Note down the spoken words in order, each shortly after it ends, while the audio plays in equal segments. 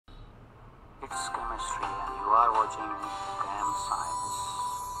It's chemistry and you are watching Chem Science.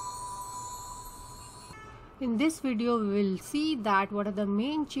 In this video, we will see that what are the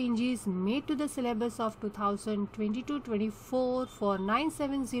main changes made to the syllabus of 2022-24 for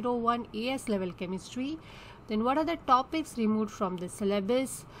 9701 AS level chemistry. Then what are the topics removed from the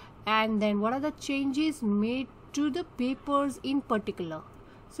syllabus, and then what are the changes made to the papers in particular.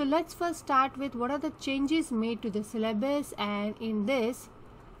 So let's first start with what are the changes made to the syllabus, and in this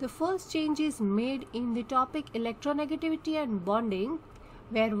the first change is made in the topic electronegativity and bonding,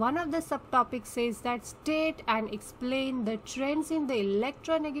 where one of the subtopics says that state and explain the trends in the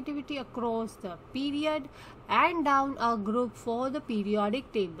electronegativity across the period and down a group for the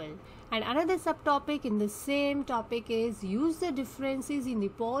periodic table. And another subtopic in the same topic is use the differences in the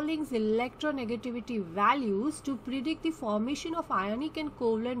Pauling's electronegativity values to predict the formation of ionic and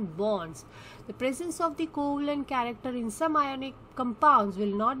covalent bonds. The presence of the covalent character in some ionic compounds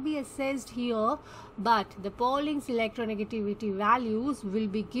will not be assessed here, but the Pauling's electronegativity values will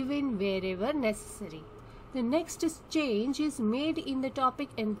be given wherever necessary. The next change is made in the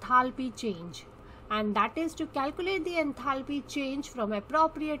topic enthalpy change, and that is to calculate the enthalpy change from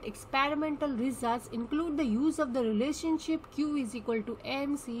appropriate experimental results include the use of the relationship Q is equal to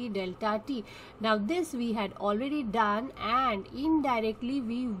mc delta T. Now this we had already done, and indirectly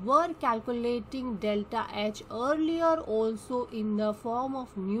we were calculating delta H earlier also in the form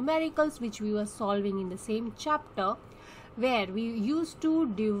of numericals, which we were solving in the same chapter, where we used to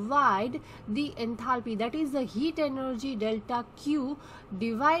divide the enthalpy, that is the heat energy delta Q,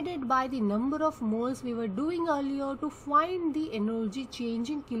 divided by the number of moles we were doing earlier to find the energy change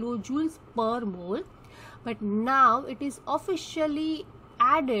in kilojoules per mole. But now it is officially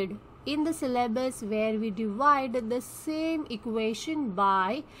added in the syllabus, where we divide the same equation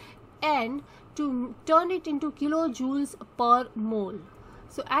by N to turn it into kilojoules per mole.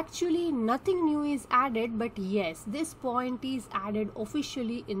 So actually nothing new is added, but yes, this point is added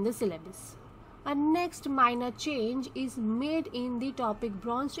officially in the syllabus. A next minor change is made in the topic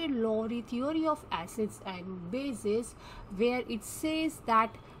Bronsted-Lowry theory of acids and bases, where it says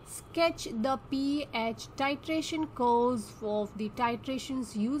that sketch the pH titration curves of the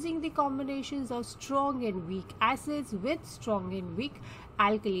titrations using the combinations of strong and weak acids with strong and weak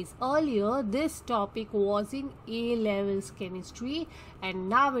alkalis. Earlier this topic was in A levels chemistry, and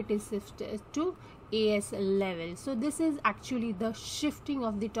now it is shifted to AS level. So this is actually the shifting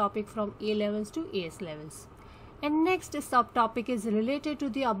of the topic from A levels to AS levels. And next subtopic is related to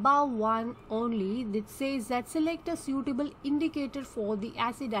the above one only. That says that select a suitable indicator for the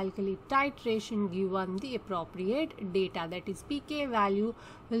acid alkali titration given the appropriate data. That is pK value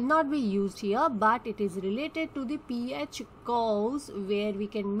will not be used here, but it is related to the pH curves, where we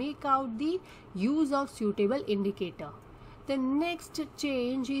can make out the use of suitable indicator. The next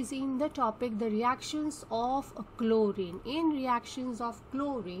change is in the topic the reactions of chlorine. In reactions of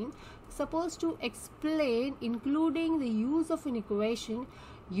chlorine, supposed to explain, including the use of an equation,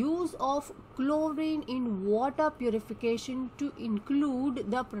 use of chlorine in water purification to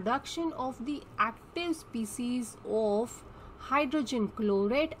include the production of the active species of hydrogen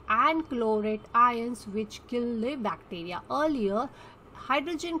chlorate and chlorate ions which kill the bacteria. Earlier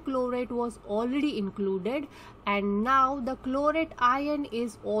hydrogen chlorate was already included, and now the chlorate ion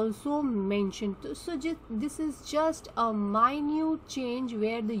is also mentioned. So this is just a minute change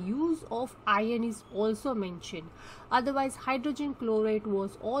where the use of ion is also mentioned. Otherwise hydrogen chlorate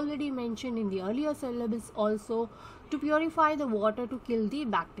was already mentioned in the earlier syllabus also, to purify the water to kill the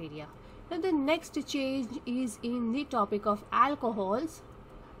bacteria. Now the next change is in the topic of alcohols,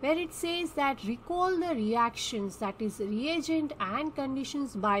 where it says that recall the reactions, that is reagent and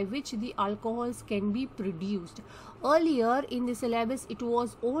conditions by which the alcohols can be produced. Earlier in the syllabus it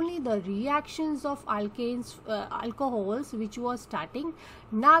was only the reactions of alcohols which was starting.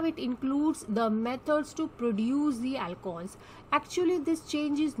 Now it includes the methods to produce the alcohols. Actually this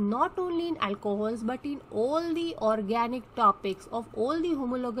change is not only in alcohols but in all the organic topics of all the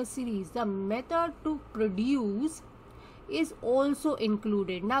homologous series. The method to produce is also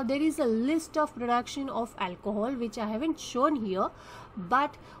included. Now there is a list of production of alcohol which I haven't shown here,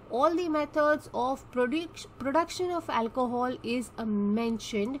 but all the methods of production of alcohol is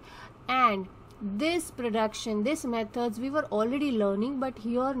mentioned, and this methods we were already learning, but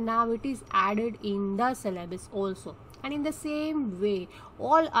here now it is added in the syllabus also. And in the same way,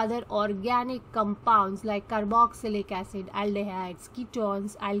 all other organic compounds like carboxylic acid, aldehydes,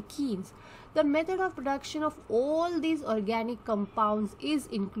 ketones, alkenes, the method of production of all these organic compounds is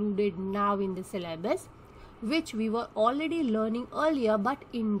included now in the syllabus, which we were already learning earlier but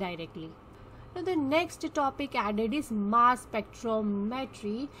indirectly. Now the next topic added is mass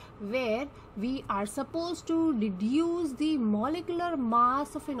spectrometry, where we are supposed to deduce the molecular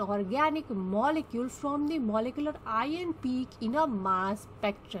mass of an organic molecule from the molecular ion peak in a mass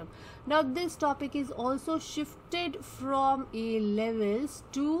spectrum. Now this topic is also shifted from A levels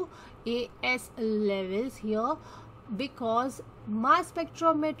to AS levels here, because mass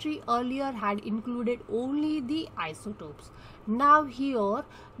spectrometry earlier had included only the isotopes. Now here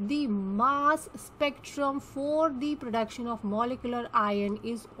the mass spectrum for the production of molecular ion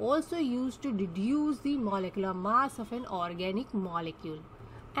is also used to deduce the molecular mass of an organic molecule.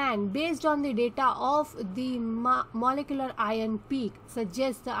 And based on the data of the molecular ion peak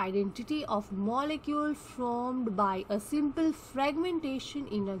suggests the identity of molecule formed by a simple fragmentation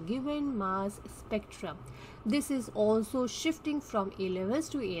in a given mass spectrum. This is also shifting from A levels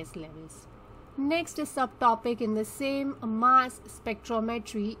to AS levels. Next subtopic in the same mass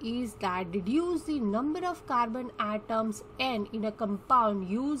spectrometry is that deduce the number of carbon atoms N in a compound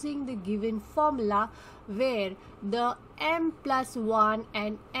using the given formula, where the M+1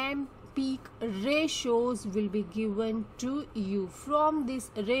 and M peak ratios will be given to you. From this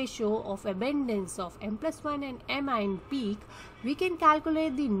ratio of abundance of M+1 and M ion peak, we can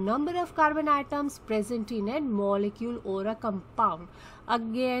calculate the number of carbon atoms present in a molecule or a compound.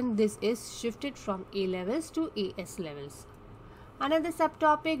 Again, this is shifted from A levels to AS levels. Another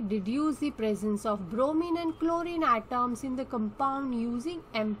subtopic, deduce the presence of bromine and chlorine atoms in the compound using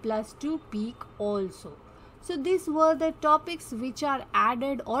M+2 peak also. So these were the topics which are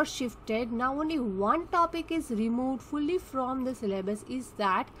added or shifted. Now only one topic is removed fully from the syllabus, is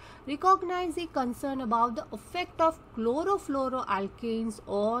that recognize the concern about the effect of chlorofluoroalkanes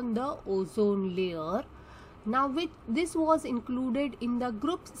on the ozone layer. Now this was included in the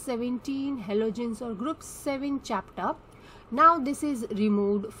group 17 halogens or group 7 chapter. Now this is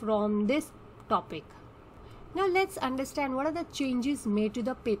removed from this topic. Now let's understand what are the changes made to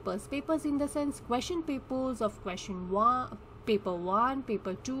the papers. Papers in the sense question papers of paper 1,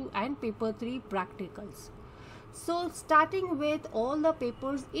 paper 2 and paper 3 practicals. So starting with all the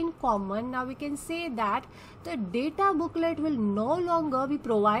papers in common, now we can say that the data booklet will no longer be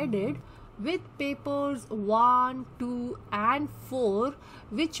provided with papers 1, 2 and 4,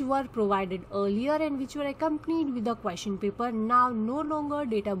 which were provided earlier and which were accompanied with the question paper. Now no longer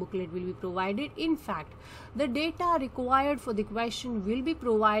data booklet will be provided. In fact, the data required for the question will be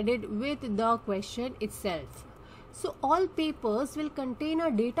provided with the question itself. So all papers will contain a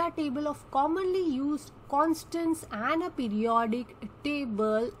data table of commonly used constants and a periodic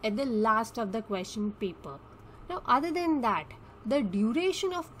table at the last of the question paper. Now other than that, the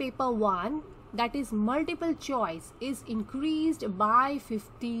duration of paper 1, that is multiple choice, is increased by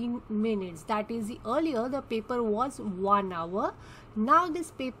 15 minutes. That is, earlier the paper was 1 hour. Now this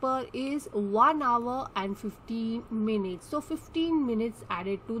paper is 1 hour and 15 minutes. So 15 minutes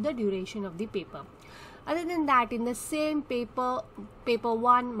added to the duration of the paper. Other than that, in the same paper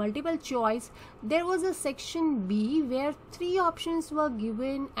 1 multiple choice, there was a section B where 3 options were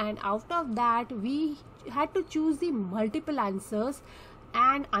given, and out of that we had to choose the multiple answers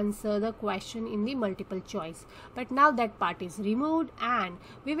and answer the question in the multiple choice. But now that part is removed and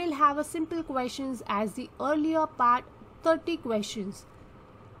we will have a simple questions as the earlier part, 30 questions.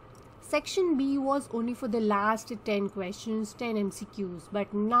 Section B was only for the last 10 questions, 10 MCQs,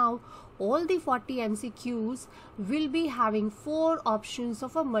 but now all the 40 MCQs will be having 4 options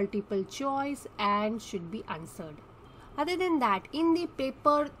of a multiple choice and should be answered. Other than that, in the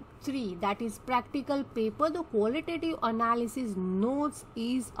paper 3, that is practical paper, the qualitative analysis notes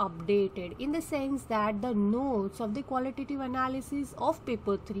is updated, in the sense that the notes of the qualitative analysis of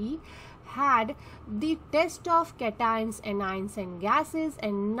paper 3 had the test of cations, anions and gases,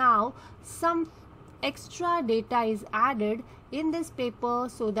 and now some extra data is added in this paper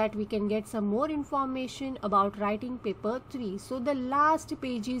so that we can get some more information about writing paper 3. So the last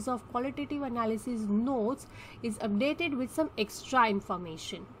pages of qualitative analysis notes is updated with some extra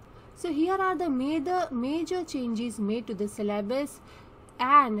information. So here are the major changes made to the syllabus,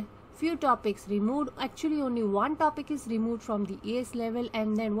 and few topics removed. Actually only one topic is removed from the AS level.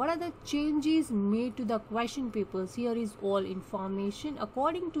 And then what are the changes made to the question papers? Here is all information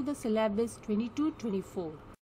according to the syllabus 22-24.